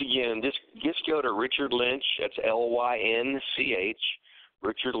 once again, just go to Richard Lynch. That's Lynch,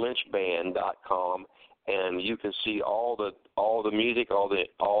 RichardLynchBand.com, and you can see all the music, all the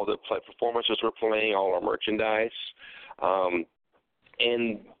performances we're playing, all our merchandise,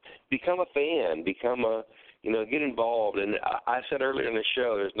 and become a fan, get involved. And I said earlier in the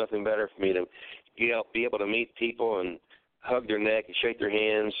show, there's nothing better for me to be able to meet people and hug their neck and shake their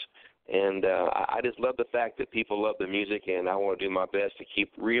hands. And I just love the fact that people love the music, and I want to do my best to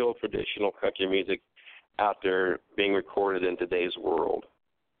keep real traditional country music out there being recorded in today's world.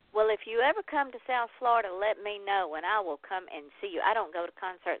 Well, if you ever come to South Florida, let me know, and I will come and see you. I don't go to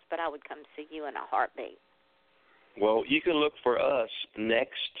concerts, but I would come see you in a heartbeat. Well, you can look for us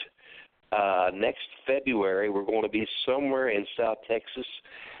next February. We're going to be somewhere in South Texas,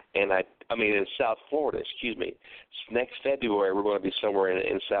 and in South Florida, excuse me. Next February, we're going to be somewhere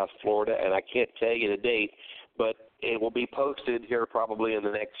in South Florida, and I can't tell you the date, but it will be posted here probably in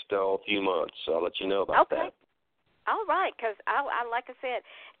the next few months. So I'll let you know about that. All right, because I like I said,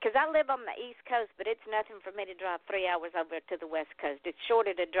 because I live on the East Coast, but it's nothing for me to drive 3 hours over to the West Coast. It's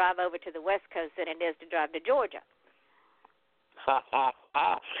shorter to drive over to the West Coast than it is to drive to Georgia.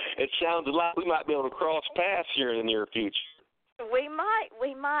 It sounds like we might be able to cross paths here in the near future. We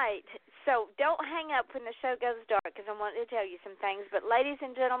might. So don't hang up when the show goes dark, because I want to tell you some things. But ladies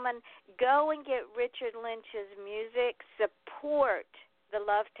and gentlemen, go and get Richard Lynch's music. Support the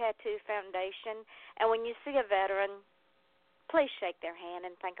Love Tattoo Foundation. And when you see a veteran, please shake their hand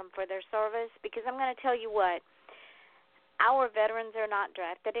and thank them for their service, because I'm going to tell you what, our veterans are not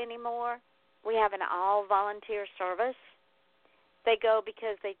drafted anymore. We have an all-volunteer service. They go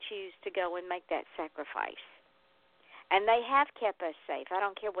because they choose to go and make that sacrifice. And they have kept us safe. I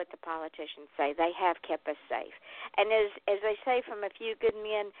don't care what the politicians say. They have kept us safe. And as they say from a few good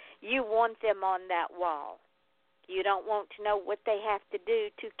men, you want them on that wall. You don't want to know what they have to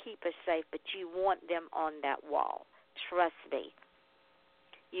do to keep us safe, but you want them on that wall. Trust me.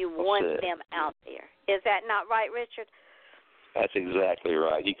 You want them out there. Is that not right, Richard? That's exactly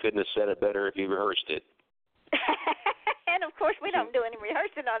right. You couldn't have said it better if you rehearsed it. And, of course, we don't do any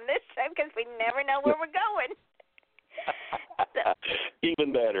rehearsing on this show because we never know where we're going.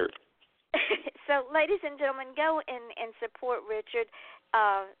 Even better. So, ladies and gentlemen, go and support Richard,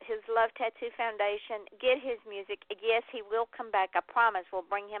 his Love Tattoo Foundation. Get his music. Yes, he will come back. I promise we'll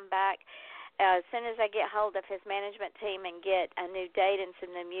bring him back as soon as I get hold of his management team and get a new date and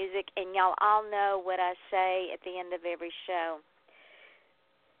some new music. And y'all all know what I say at the end of every show.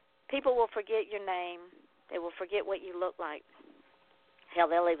 People will forget your name. They will forget what you look like. Hell,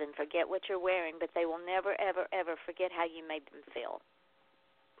 they'll even forget what you're wearing, but they will never, ever, ever forget how you made them feel.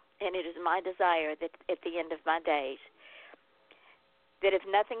 And it is my desire that at the end of my days, that if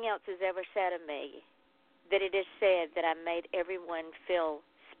nothing else is ever said of me, that it is said that I made everyone feel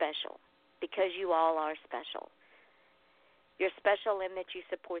special, because you all are special. You're special in that you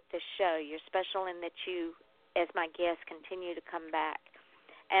support this show. You're special in that you, as my guests, continue to come back.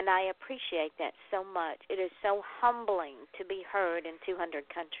 And I appreciate that so much. It is so humbling to be heard in 200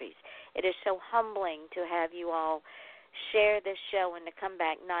 countries. It is so humbling to have you all share this show and to come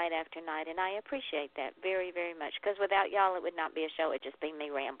back night after night. And I appreciate that very, very much, because without y'all it would not be a show. It would just be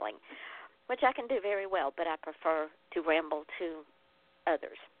me rambling, which I can do very well, but I prefer to ramble to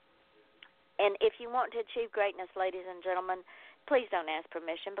others. And if you want to achieve greatness, ladies and gentlemen, please don't ask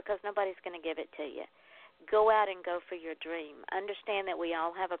permission, because nobody's going to give it to you. Go out and go for your dream. Understand that we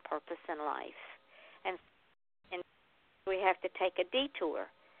all have a purpose in life. And we have to take a detour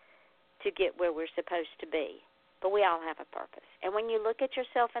to get where we're supposed to be. But we all have a purpose. And when you look at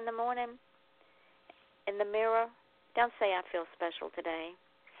yourself in the morning, in the mirror, don't say, I feel special today.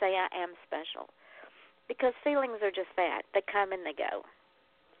 Say, I am special. Because feelings are just that. They come and they go.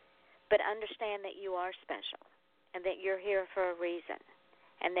 But understand that you are special and that you're here for a reason,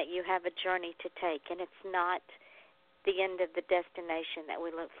 and that you have a journey to take, and it's not the end of the destination that we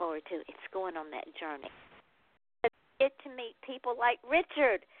look forward to. It's going on that journey. Get to meet people like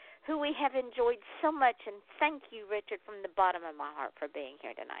Richard, who we have enjoyed so much, and thank you, Richard, from the bottom of my heart for being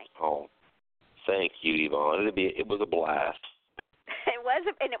here tonight. Oh, thank you, Yvonne. It was a blast. It was,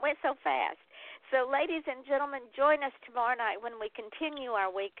 and it went so fast. So, ladies and gentlemen, join us tomorrow night when we continue our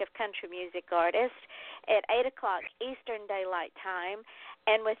week of country music artists at 8 o'clock Eastern Daylight Time.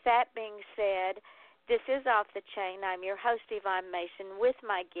 And with that being said, this is Off the Chain. I'm your host, Yvonne Mason, with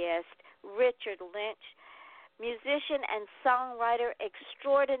my guest, Richard Lynch, musician and songwriter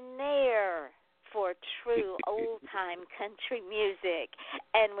extraordinaire for true old-time country music.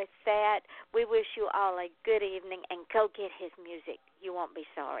 And with that, we wish you all a good evening, and go get his music. You won't be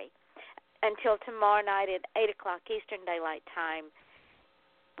sorry. Until tomorrow night at 8 o'clock Eastern Daylight Time,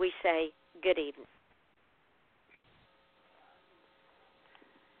 we say good evening.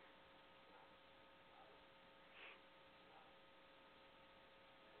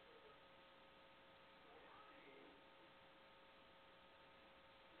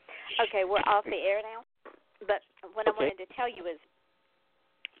 Okay, we're off the air now. But what I wanted to tell you is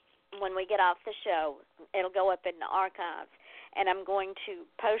when we get off the show, it'll go up in the archives, and I'm going to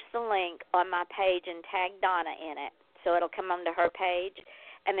post the link on my page and tag Donna in it, so it'll come onto her page,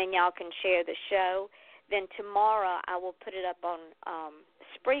 and then y'all can share the show. then tomorrow I will put it up on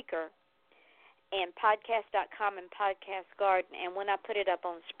Spreaker and podcast.com and Podcast Garden. And when I put it up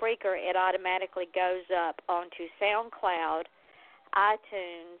on Spreaker, it automatically goes up onto SoundCloud,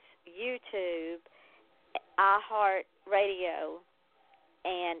 iTunes, YouTube, iHeartRadio,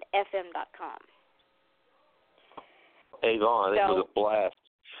 and FM.com. Hey, Vaughn, it was a blast.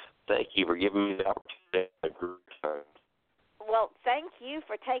 Thank you for giving me the opportunity. Well, thank you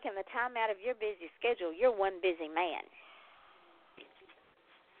for taking the time out of your busy schedule. You're one busy man.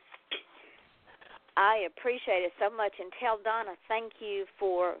 I appreciate it so much. And tell Donna, thank you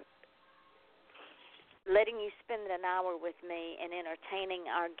for letting you spend an hour with me and entertaining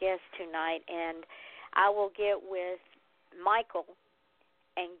our guest tonight. And I will get with Michael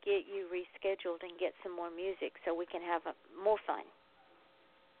and get you rescheduled and get some more music so we can have more fun.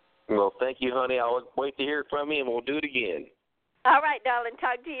 Well, thank you, honey. I'll wait to hear from you, and we'll do it again. All right, darling.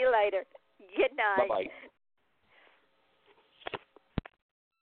 Talk to you later. Good night. Bye-bye.